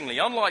interestingly,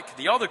 unlike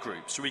the other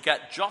groups, we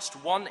get just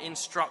one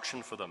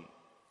instruction for them.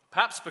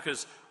 Perhaps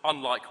because,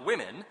 unlike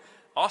women,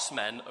 us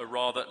men are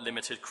rather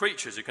limited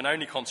creatures who can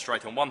only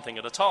concentrate on one thing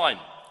at a time.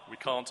 We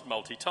can't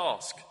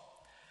multitask.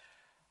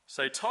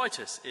 So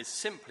Titus is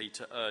simply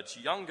to urge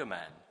younger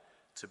men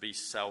to be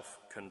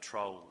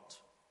self-controlled.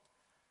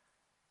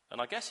 And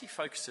I guess he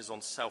focuses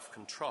on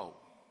self-control,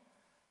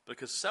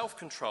 because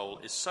self-control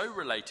is so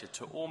related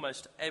to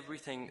almost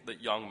everything that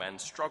young men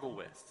struggle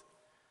with.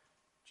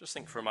 Just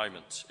think for a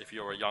moment, if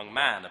you're a young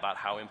man, about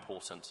how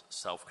important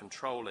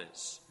self-control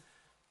is.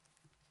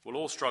 We'll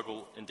all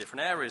struggle in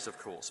different areas, of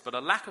course, but a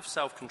lack of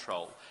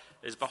self-control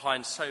is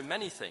behind so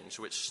many things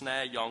which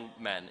snare young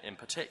men in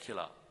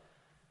particular.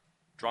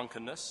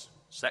 Drunkenness,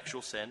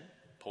 sexual sin,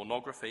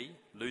 pornography,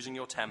 losing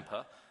your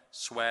temper,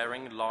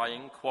 swearing,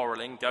 lying,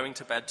 quarrelling, going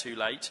to bed too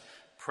late,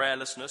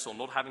 prayerlessness or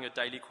not having a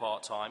daily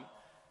quiet time,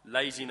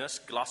 laziness,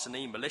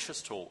 gluttony,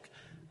 malicious talk,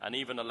 and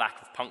even a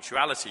lack of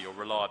punctuality or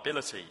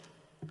reliability.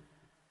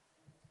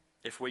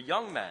 If we're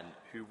young men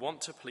who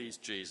want to please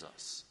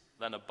Jesus,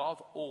 then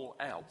above all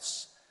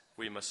else,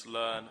 we must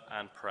learn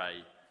and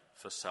pray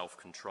for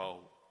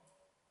self-control.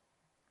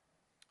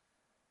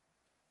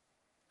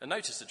 And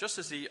notice that just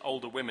as the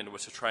older women were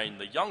to train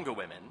the younger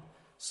women,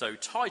 so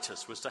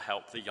Titus was to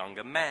help the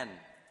younger men.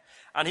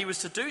 And he was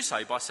to do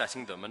so by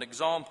setting them an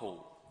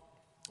example.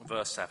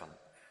 Verse 7.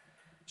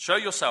 Show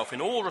yourself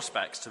in all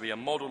respects to be a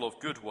model of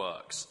good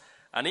works,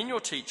 and in your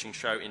teaching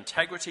show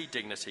integrity,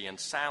 dignity, and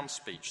sound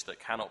speech that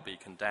cannot be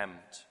condemned.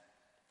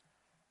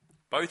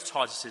 Both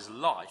Titus's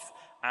life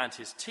and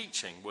his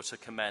teaching were to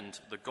commend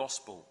the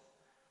gospel.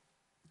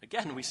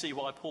 Again, we see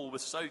why Paul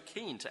was so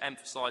keen to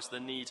emphasize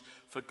the need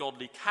for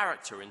godly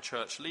character in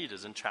church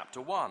leaders in chapter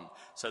 1,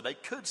 so they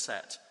could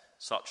set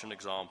such an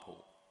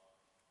example.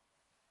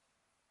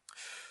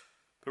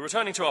 But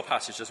returning to our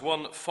passage, there's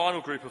one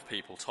final group of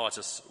people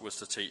Titus was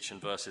to teach in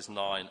verses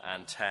 9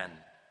 and 10,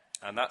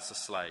 and that's the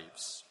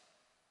slaves.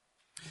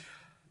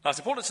 Now, it's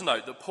important to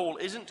note that Paul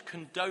isn't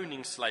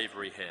condoning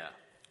slavery here.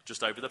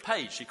 Just over the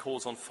page, he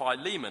calls on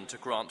Philemon to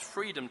grant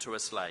freedom to a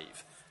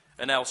slave,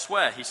 and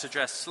elsewhere he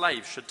suggests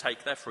slaves should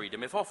take their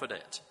freedom if offered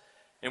it.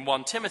 In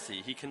 1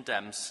 Timothy, he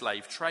condemns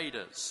slave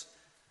traders.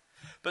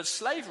 But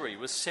slavery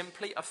was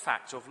simply a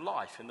fact of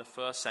life in the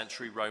first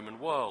century Roman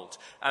world,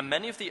 and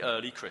many of the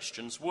early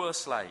Christians were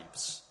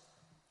slaves.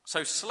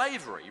 So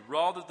slavery,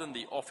 rather than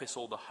the office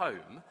or the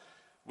home,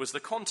 was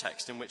the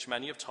context in which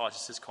many of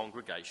Titus's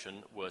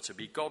congregation were to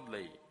be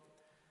godly.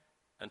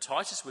 And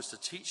Titus was to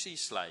teach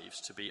these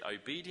slaves to be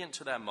obedient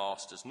to their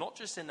masters, not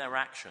just in their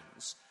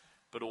actions,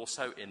 but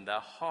also in their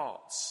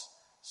hearts,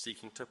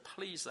 seeking to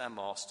please their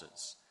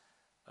masters,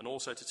 and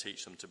also to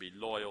teach them to be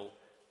loyal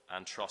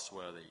and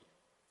trustworthy.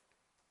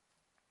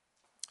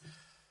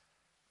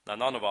 Now,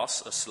 none of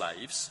us are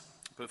slaves,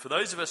 but for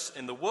those of us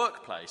in the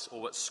workplace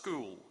or at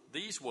school,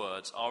 these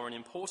words are an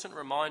important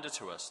reminder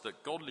to us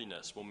that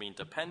godliness will mean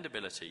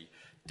dependability,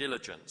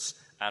 diligence,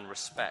 and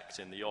respect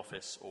in the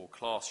office or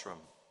classroom.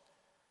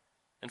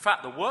 In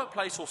fact, the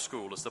workplace or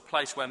school, as the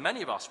place where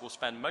many of us will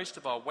spend most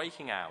of our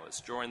waking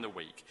hours during the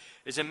week,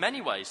 is in many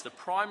ways the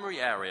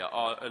primary area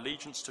our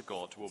allegiance to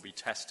God will be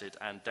tested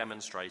and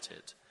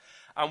demonstrated.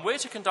 And we're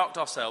to conduct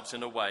ourselves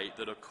in a way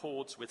that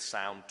accords with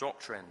sound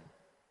doctrine.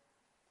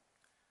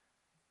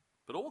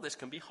 But all this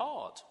can be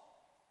hard.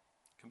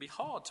 It can be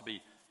hard to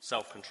be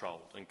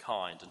self-controlled and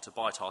kind and to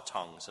bite our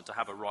tongues and to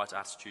have a right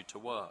attitude to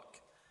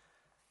work.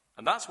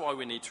 And that's why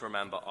we need to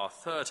remember our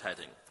third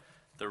heading,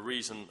 the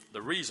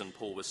reason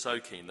Paul was so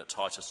keen that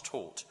Titus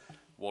taught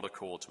what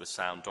accords with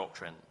sound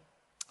doctrine.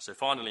 So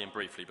finally and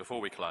briefly,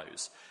 before we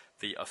close,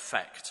 the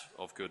effect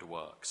of good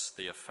works.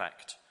 The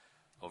effect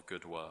of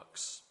good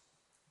works.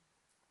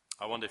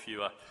 I wonder if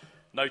you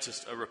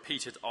noticed a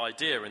repeated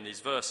idea in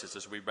these verses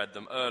as we read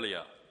them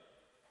earlier.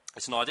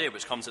 It's an idea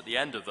which comes at the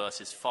end of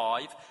verses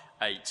 5,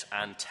 8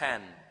 and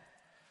 10.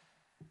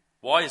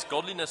 Why is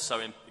godliness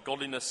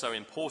so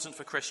important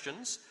for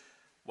Christians?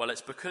 Well,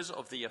 it's because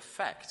of the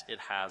effect it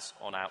has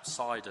on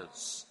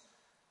outsiders.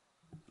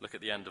 Look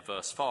at the end of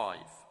verse 5.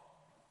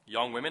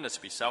 Young women are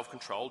to be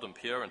self-controlled and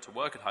pure and to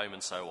work at home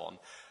and so on,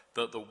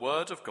 that the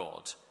word of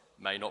God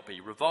may not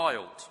be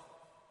reviled.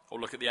 Or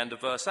look at the end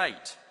of verse 8.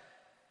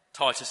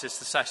 Titus is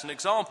to set an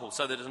example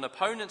so that an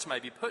opponent may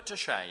be put to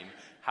shame,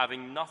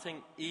 having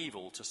nothing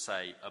evil to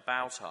say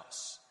about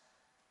us.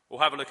 Or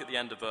have a look at the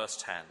end of verse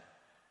 10.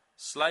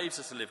 Slaves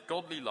are to live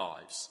godly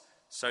lives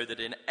so that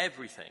in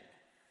everything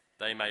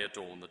they may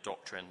adorn the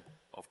doctrine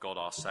of God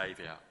our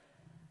Saviour.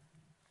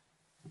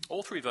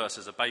 All three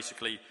verses are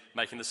basically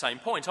making the same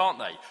point, aren't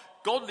they?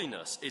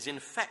 Godliness is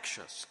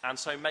infectious and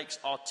so makes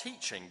our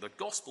teaching, the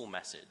gospel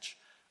message,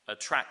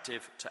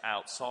 attractive to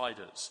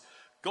outsiders.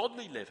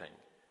 Godly living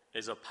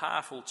is a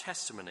powerful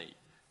testimony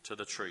to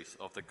the truth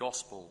of the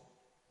gospel.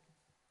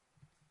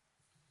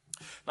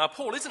 Now,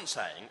 Paul isn't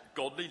saying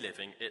godly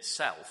living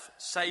itself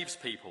saves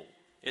people.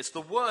 It's the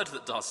word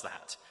that does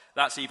that.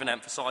 That's even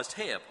emphasised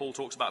here. Paul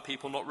talks about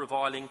people not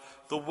reviling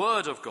the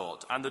word of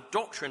God and the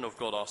doctrine of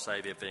God our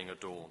Saviour being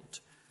adorned.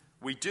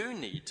 We do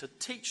need to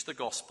teach the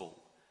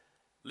gospel.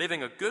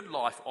 Living a good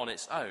life on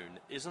its own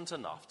isn't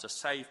enough to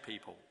save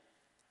people.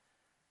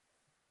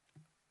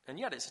 And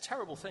yet it's a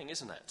terrible thing,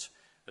 isn't it?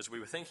 As we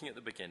were thinking at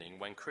the beginning,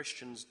 when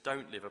Christians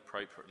don't live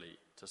appropriately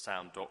to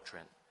sound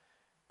doctrine,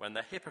 when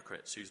they're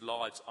hypocrites whose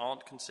lives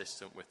aren't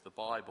consistent with the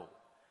Bible,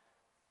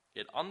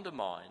 it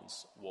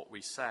undermines what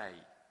we say.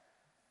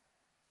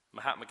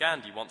 Mahatma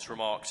Gandhi once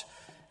remarked,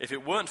 "If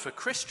it weren't for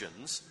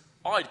Christians,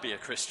 I'd be a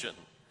Christian."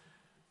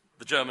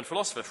 The German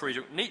philosopher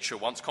Friedrich Nietzsche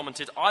once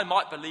commented, "I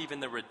might believe in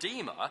the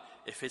Redeemer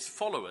if his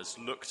followers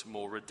looked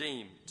more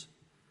redeemed."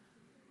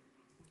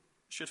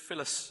 It should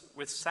fill us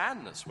with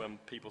sadness when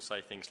people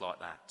say things like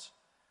that,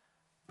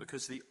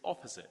 because the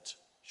opposite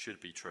should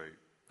be true.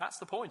 That's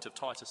the point of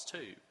Titus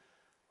 2.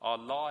 Our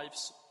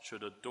lives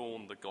should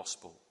adorn the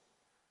gospel.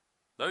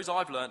 Those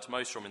I've learnt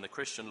most from in the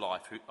Christian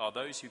life are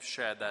those who've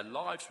shared their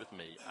lives with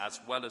me as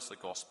well as the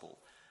gospel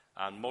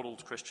and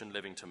modelled Christian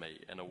living to me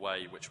in a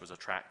way which was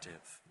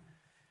attractive.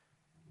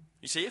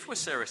 You see, if we're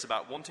serious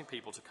about wanting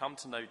people to come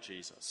to know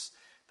Jesus,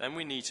 then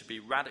we need to be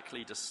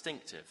radically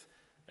distinctive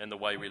in the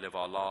way we live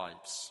our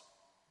lives.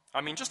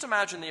 I mean, just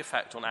imagine the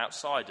effect on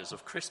outsiders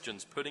of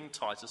Christians putting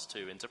Titus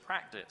 2 into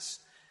practice.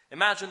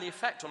 Imagine the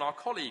effect on our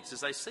colleagues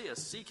as they see us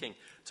seeking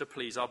to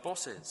please our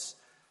bosses,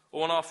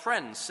 or on our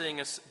friends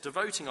seeing us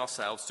devoting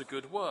ourselves to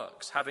good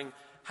works, having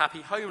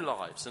happy home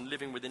lives and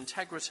living with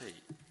integrity.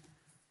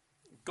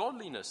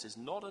 Godliness is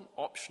not an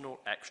optional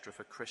extra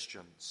for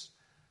Christians.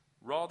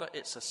 Rather,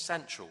 it's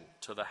essential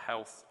to the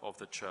health of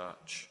the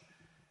church.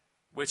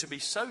 We're to be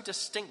so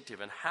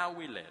distinctive in how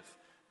we live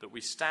that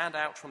we stand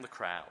out from the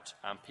crowd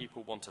and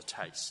people want a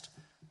taste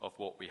of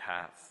what we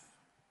have.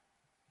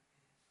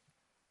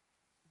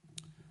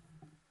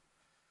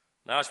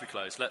 Now, as we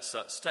close, let's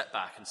step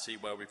back and see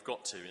where we've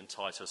got to in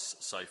Titus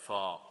so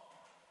far.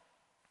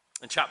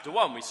 In chapter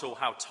 1, we saw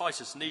how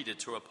Titus needed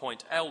to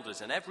appoint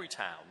elders in every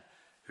town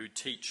who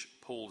teach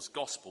Paul's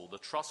gospel, the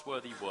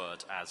trustworthy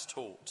word as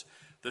taught,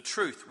 the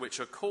truth which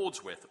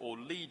accords with or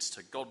leads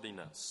to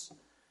godliness.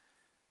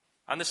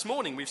 And this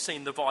morning we've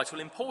seen the vital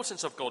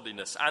importance of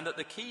godliness and that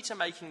the key to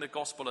making the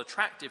gospel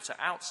attractive to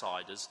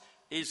outsiders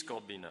is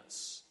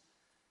godliness.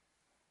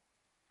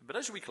 But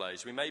as we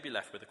close, we may be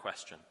left with a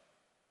question.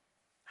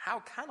 How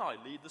can I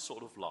lead the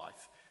sort of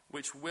life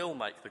which will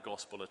make the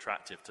gospel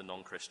attractive to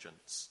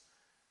non-Christians?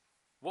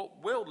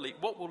 What will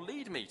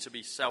lead me to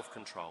be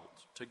self-controlled,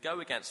 to go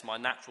against my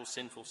natural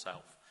sinful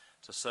self,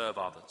 to serve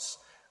others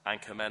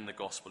and commend the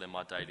gospel in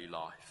my daily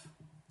life?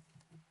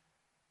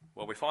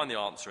 Well, we find the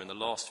answer in the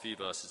last few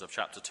verses of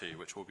chapter 2,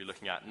 which we'll be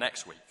looking at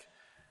next week,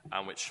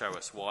 and which show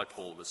us why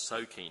Paul was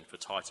so keen for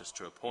Titus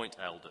to appoint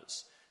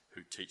elders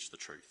who teach the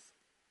truth.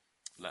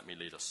 Let me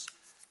lead us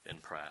in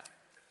prayer.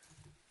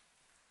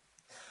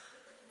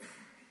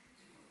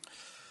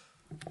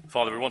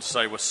 Father, we want to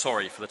say we're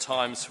sorry for the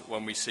times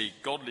when we see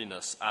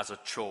godliness as a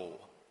chore,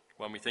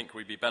 when we think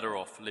we'd be better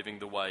off living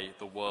the way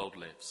the world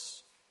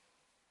lives.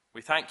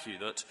 We thank you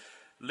that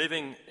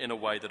living in a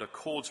way that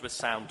accords with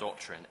sound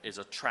doctrine is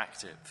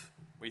attractive.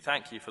 We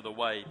thank you for the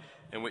way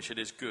in which it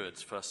is good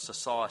for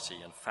society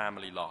and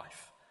family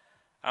life.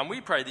 And we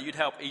pray that you'd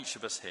help each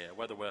of us here,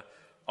 whether we're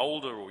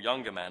older or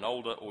younger men,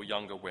 older or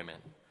younger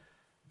women,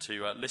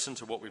 to listen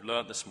to what we've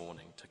learnt this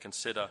morning, to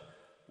consider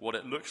what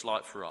it looks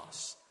like for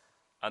us,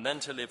 and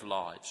then to live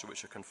lives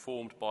which are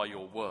conformed by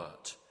your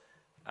word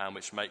and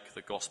which make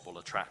the gospel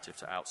attractive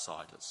to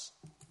outsiders.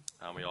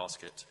 And we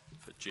ask it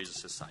for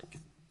Jesus' sake.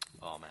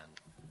 Amen.